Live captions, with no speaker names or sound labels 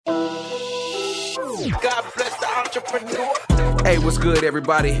God bless the entrepreneur. Hey, what's good,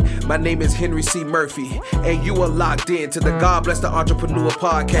 everybody? My name is Henry C. Murphy, and you are locked in to the God Bless the Entrepreneur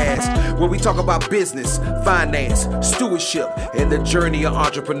podcast, where we talk about business, finance, stewardship, and the journey of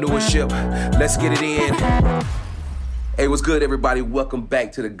entrepreneurship. Let's get it in. Hey, what's good, everybody? Welcome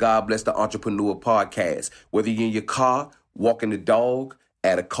back to the God Bless the Entrepreneur podcast. Whether you're in your car, walking the dog,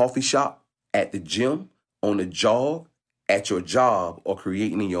 at a coffee shop, at the gym, on the jog, at your job, or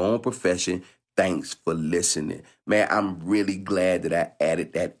creating in your own profession, thanks for listening. Man, I'm really glad that I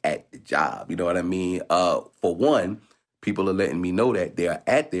added that at the job. You know what I mean? For one, people are letting me know that they're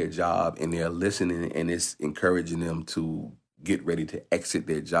at their job and they're listening, and it's encouraging them to get ready to exit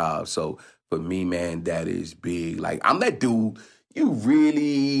their job. So for me, man, that is big. Like, I'm that dude, you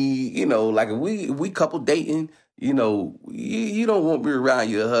really, like if we couple dating, you don't want me around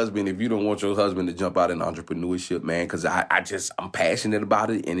your husband if you don't want your husband to jump out in entrepreneurship, man, because I'm passionate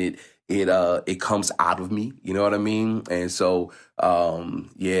about it, and it comes out of me, you know what I mean? And so,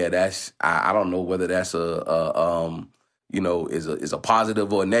 that's, I don't know whether that's is a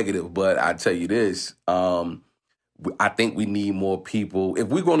positive or a negative, but I tell you this, I think we need more people. If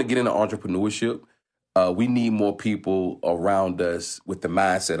we're going to get into entrepreneurship, we need more people around us with the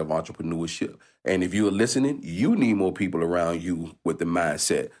mindset of entrepreneurship. And if you're listening, you need more people around you with the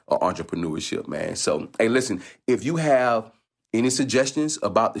mindset of entrepreneurship, man. So, hey, listen, if you have any suggestions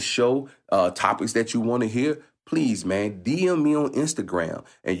about the show, topics that you want to hear, please, man, DM me on Instagram,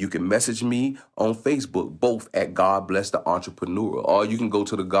 and you can message me on Facebook, both at God Bless the Entrepreneur, or you can go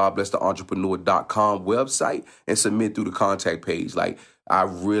to the GodBlessTheEntrepreneur.com website and submit through the contact page. Like, I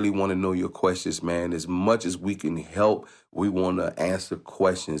really want to know your questions, man. As much as we can help, we want to answer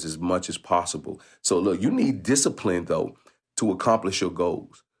questions as much as possible. So, look, you need discipline, though, to accomplish your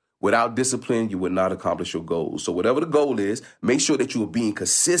goals. Without discipline, you will not accomplish your goals. So whatever the goal is, make sure that you are being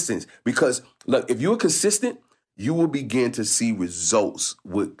consistent. Because, look, if you're consistent, you will begin to see results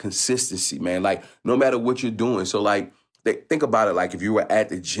with consistency, man. Like, no matter what you're doing. So, like, think about it. Like, if you were at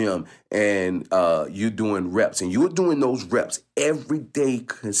the gym and you're doing reps, and you're doing those reps every day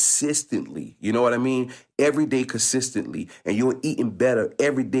consistently, you know what I mean? Every day consistently, and you're eating better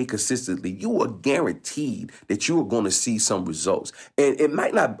every day consistently, you are guaranteed that you are going to see some results. And it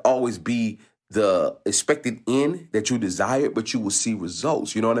might not always be the expected end that you desire, but you will see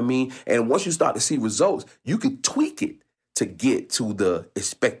results. You know what I mean? And once you start to see results, you can tweak it to get to the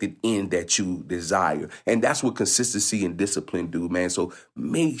expected end that you desire. And that's what consistency and discipline do, man. So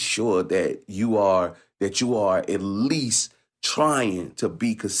make sure that you are at least trying to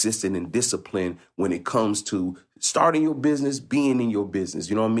be consistent and disciplined when it comes to starting your business, being in your business,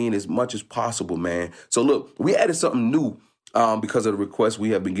 you know what I mean? As much as possible, man. So look, we added something new. Because of the requests we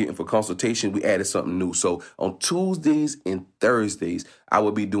have been getting for consultation, we added something new. So on Tuesdays and Thursdays, I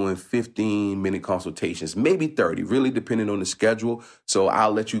will be doing 15-minute consultations, maybe 30, really depending on the schedule. So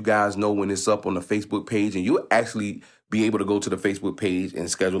I'll let you guys know when it's up on the Facebook page, and you'll actually be able to go to the Facebook page and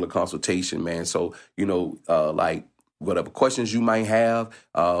schedule a consultation, man. So, like, whatever questions you might have,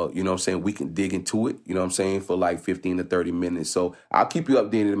 we can dig into it, for like 15 to 30 minutes. So I'll keep you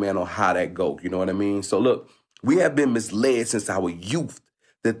updated, man, on how that goes. You know what I mean? So look, we have been misled since our youth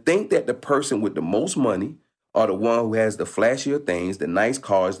to think that the person with the most money, or the one who has the flashier things, the nice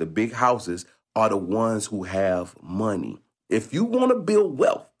cars, the big houses, are the ones who have money. If you want to build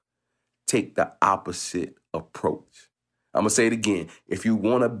wealth, take the opposite approach. I'm going to say it again. If you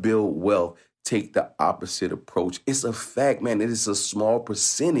want to build wealth, take the opposite approach. It's a fact, man. It is a small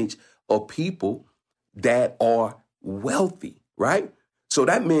percentage of people that are wealthy, right? So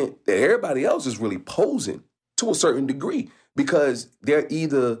that meant that everybody else is really posing to a certain degree, because they're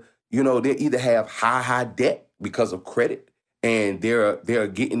either have high debt because of credit, and they're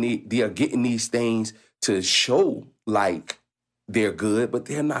getting these things to show like they're good, but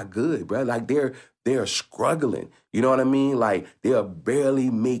they're not good, bro. Like they're struggling. You know what I mean? Like, they are barely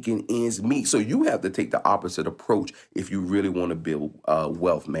making ends meet. So you have to take the opposite approach if you really want to build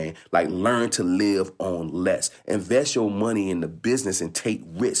wealth, man. Like, learn to live on less. Invest your money in the business and take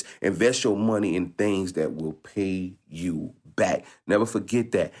risks. Invest your money in things that will pay you back. Never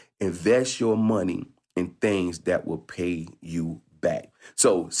forget that. Invest your money in things that will pay you back.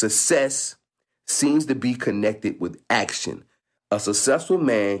 So success seems to be connected with action. A successful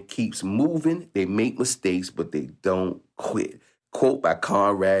man keeps moving. They make mistakes, but they don't quit. Quote by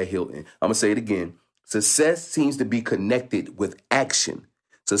Conrad Hilton. I'm going to say it again. Success seems to be connected with action.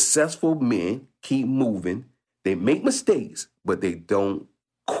 Successful men keep moving. They make mistakes, but they don't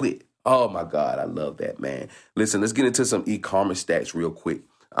quit. Oh, my God. I love that, man. Listen, let's get into some e-commerce stats real quick.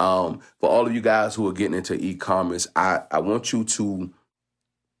 For all of you guys who are getting into e-commerce, I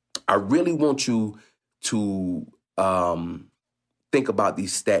really want you to think about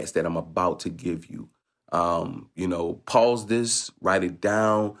these stats that I'm about to give you. Pause this, write it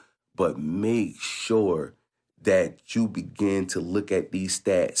down, but make sure that you begin to look at these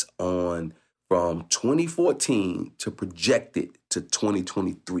stats from 2014 to project it to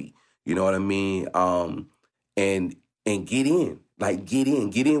 2023. You know what I mean? And get in. Like, get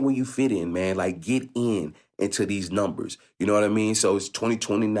in where you fit in, man. Like, get into these numbers. You know what I mean? So it's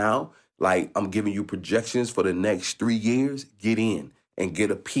 2020 now. Like, I'm giving you projections for the next 3 years. Get in and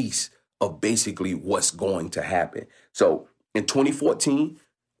get a piece of basically what's going to happen. So in 2014,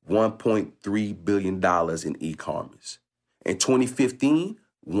 $1.3 billion in e-commerce. In 2015,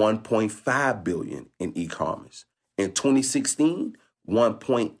 $1.5 billion in e-commerce. In 2016,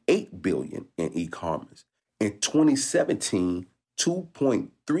 $1.8 billion in e-commerce. In 2017,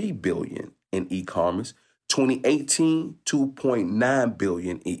 $2.3 billion in e-commerce. 2018, $2.9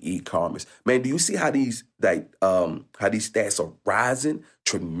 billion in e-commerce. Man, do you see how these stats are rising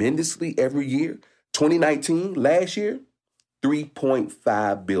tremendously every year? 2019, last year,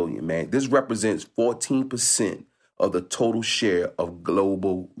 $3.5 billion, man. This represents 14% of the total share of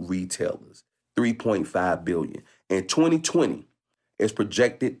global retailers. $3.5 billion. In 2020, it's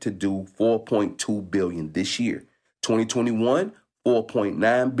projected to do $4.2 billion this year. 2021,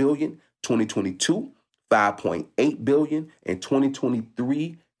 $4.9 billion. 2022, $5.8 billion. And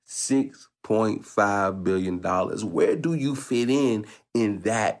 2023, $6.5 billion. Where do you fit in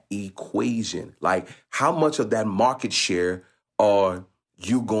that equation? Like, how much of that market share are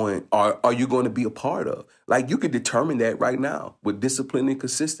you going to be a part of? Like, you can determine that right now with discipline and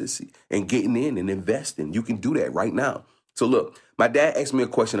consistency and getting in and investing. You can do that right now. So look, my dad asked me a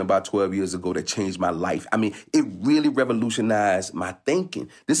question about 12 years ago that changed my life. I mean, it really revolutionized my thinking.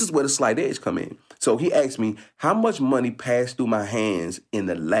 This is where the slight edge come in. So he asked me, how much money passed through my hands in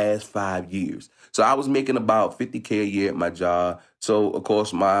the last 5 years? So I was making about $50K a year at my job. So, of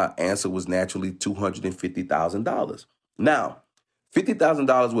course, my answer was naturally $250,000. Now,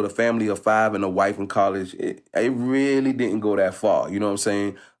 $50,000 with a family of 5 and a wife in college, it really didn't go that far. You know what I'm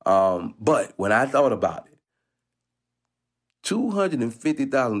saying? But when I thought about it,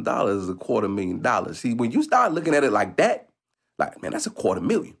 $250,000 is $250,000. See, when you start looking at it like that, like, man, that's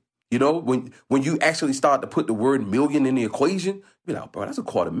 $250,000. You know, when you actually start to put the word million in the equation, you're like, bro, that's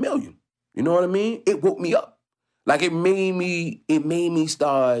 $250,000. You know what I mean? It woke me up. Like, it made me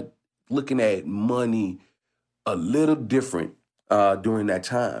start looking at money a little different during that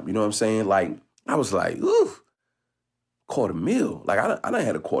time. You know what I'm saying? Like, I was like, ooh, $250,000. Like, I done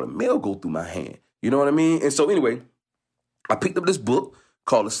had $250,000 go through my hand. You know what I mean? And so anyway, I picked up this book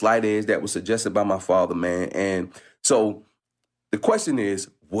called The Slight Edge that was suggested by my father, man. And so the question is,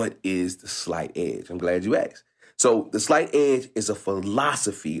 what is the slight edge? I'm glad you asked. So the slight edge is a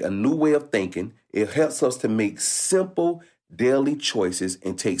philosophy, a new way of thinking. It helps us to make simple daily choices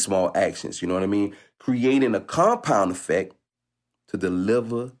and take small actions. You know what I mean? Creating a compound effect to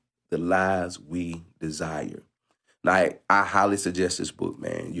deliver the lives we desire. Now, I highly suggest this book,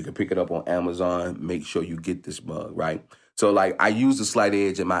 man. You can pick it up on Amazon. Make sure you get this mug, right? So, like, I use the slight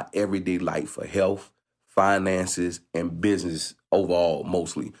edge in my everyday life for health, finances, and business overall,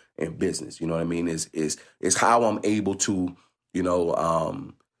 mostly in business. You know what I mean? It's how I'm able to, be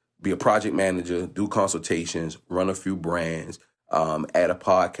a project manager, do consultations, run a few brands, add a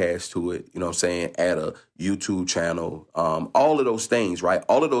podcast to it, you know what I'm saying? Add a YouTube channel, all of those things, right?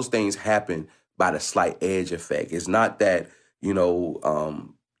 All of those things happen by the slight edge effect. It's not that,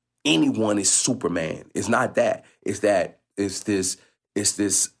 anyone is Superman. It's not that. It's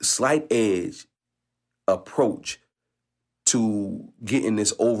this slight edge approach to getting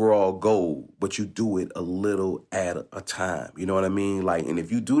this overall goal, but you do it a little at a time. You know what I mean? Like, and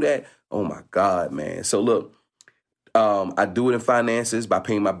if you do that, oh my God, man. So look, I do it in finances by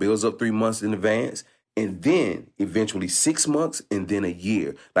paying my bills up 3 months in advance, and then eventually 6 months, and then a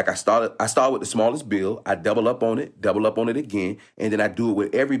year. Like, I start with the smallest bill. I double up on it again, and then I do it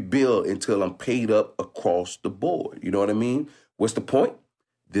with every bill until I'm paid up across the board. You know what I mean? What's the point?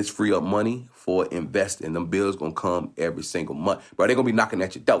 This free up money for investing. Them bills gonna come every single month. Bro, they're gonna be knocking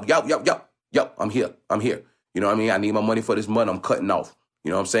at your door. Yo, I'm here. You know what I mean? I need my money for this month. I'm cutting off.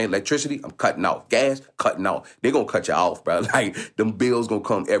 You know what I'm saying? Electricity, I'm cutting off. Gas, cutting off. They're going to cut you off, bro. Like, them bills going to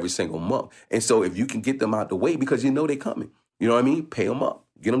come every single month. And so if you can get them out the way because you know they're coming, you know what I mean? Pay them up.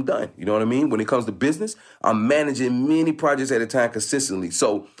 Get them done. You know what I mean? When it comes to business, I'm managing many projects at a time consistently.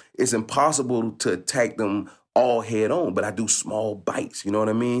 So it's impossible to attack them all head on, but I do small bites. You know what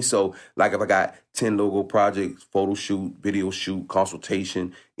I mean? So, like, if I got 10 logo projects, photo shoot, video shoot,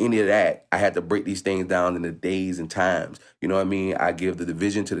 consultation, any of that, I had to break these things down into days and times. You know what I mean? I give the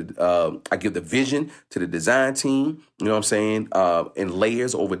vision to the design team, you know what I'm saying? In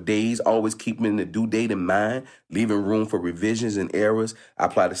layers over days, always keeping the due date in mind, leaving room for revisions and errors. I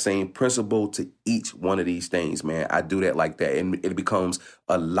apply the same principle to each one of these things, man. I do that like that, and it becomes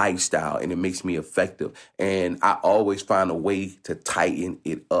a lifestyle, and it makes me effective. And I always find a way to tighten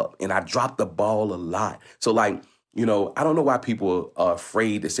it up, and I drop the ball a lot. So like, you know, I don't know why people are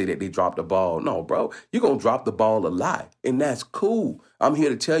afraid to say that they dropped the ball. No, bro, you're going to drop the ball a lot, and that's cool. I'm here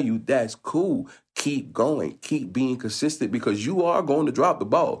to tell you that's cool. Keep going. Keep being consistent, because you are going to drop the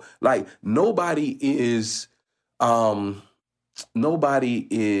ball. Like, nobody is to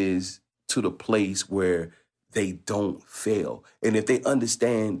the place where they don't fail. And if they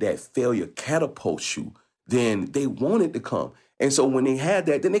understand that failure catapults you, then they want it to come. And so when they had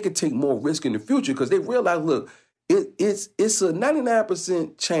that, then they can take more risk in the future, because they realize, look, it's a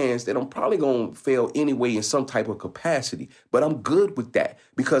 99% chance that I'm probably going to fail anyway in some type of capacity. But I'm good with that,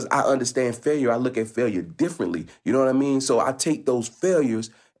 because I understand failure. I look at failure differently. You know what I mean? So I take those failures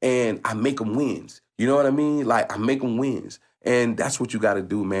and I make them wins. You know what I mean? Like, I make them wins. And that's what you got to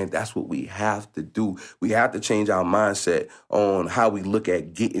do, man. That's what we have to do. We have to change our mindset on how we look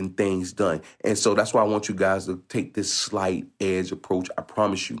at getting things done. And so that's why I want you guys to take this slight edge approach. I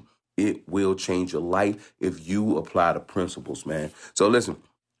promise you, it will change your life if you apply the principles, man. So listen,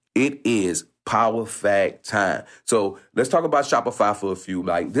 it is power fact time. So let's talk about Shopify for a few.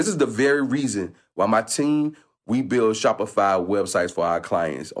 Like, this is the very reason why my team, we build Shopify websites for our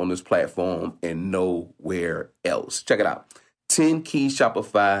clients on this platform and nowhere else. Check it out. 10 key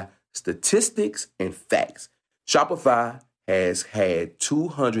Shopify statistics and facts. Shopify has had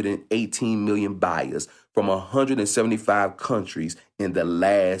 218 million buyers from 175 countries in the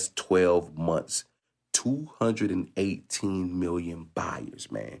last 12 months. 218 million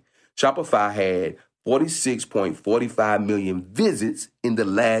buyers, man. Shopify had 46.45 million visits in the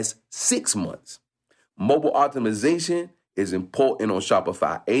last 6 months. Mobile optimization is important on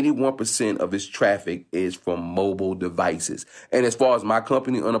Shopify. 81% of its traffic is from mobile devices. And as far as my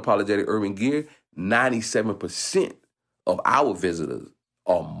company, Unapologetic Urban Gear, 97% of our visitors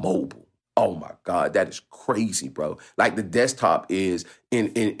are mobile. Oh my God, that is crazy, bro. Like, the desktop is,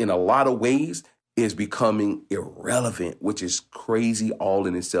 in a lot of ways, is becoming irrelevant, which is crazy all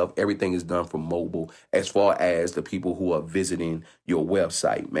in itself. Everything is done from mobile as far as the people who are visiting your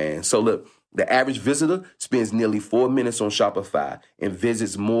website, man. So look, the average visitor spends nearly 4 minutes on Shopify and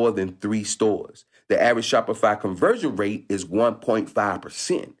visits more than 3 stores. The average Shopify conversion rate is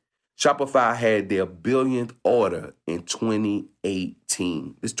 1.5%. Shopify had their billionth order in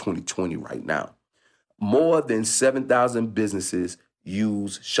 2018. It's 2020 right now. More than 7,000 businesses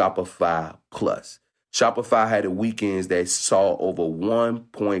use Shopify Plus. Shopify had weekends that saw over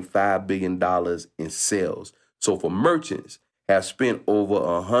 $1.5 billion in sales. So for merchants, have spent over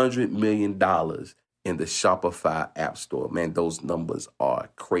 $100 million in the Shopify App Store. Man, those numbers are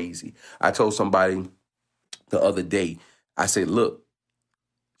crazy. I told somebody the other day, I said, look,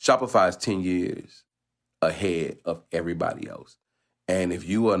 Shopify is 10 years ahead of everybody else. And if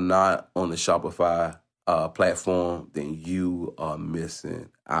you are not on the Shopify platform, then you are missing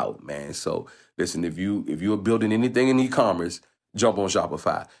out, man. So listen, if you are building anything in e-commerce, jump on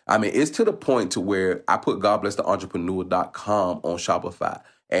Shopify. I mean, it's to the point to where I put GodBlessTheEntrepreneur.com on Shopify.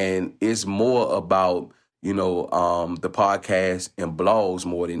 And it's more about, the podcast and blogs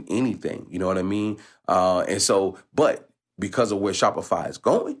more than anything. You know what I mean? But because of where Shopify is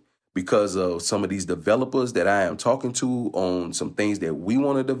going, because of some of these developers that I am talking to on some things that we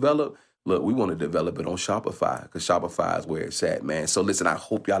want to develop, look, we want to develop it on Shopify, because Shopify is where it's at, man. So listen, I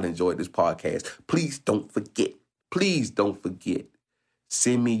hope y'all enjoyed this podcast. Please don't forget,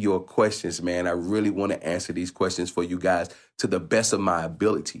 send me your questions, man. I really want to answer these questions for you guys to the best of my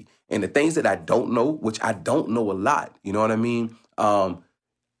ability. And the things that I don't know, which I don't know a lot, you know what I mean?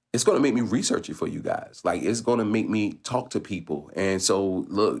 It's going to make me research it for you guys. Like, it's going to make me talk to people. And so,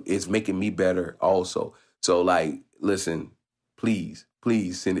 look, it's making me better also. So, like, listen, please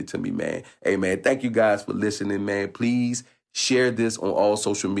send it to me, man. Hey, man, thank you guys for listening, man. Please share this on all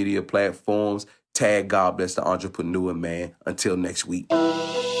social media platforms. Tag God Bless the Entrepreneur, man. Until next week. God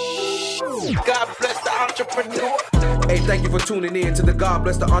bless the entrepreneur. Hey, thank you for tuning in to the God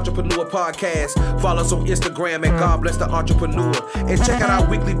Bless the Entrepreneur podcast. Follow us on Instagram at God Bless the Entrepreneur. And check out our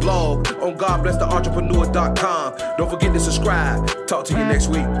weekly blog on GodBlessTheEntrepreneur.com. Don't forget to subscribe. Talk to you next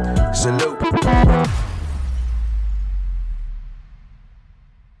week. Salute.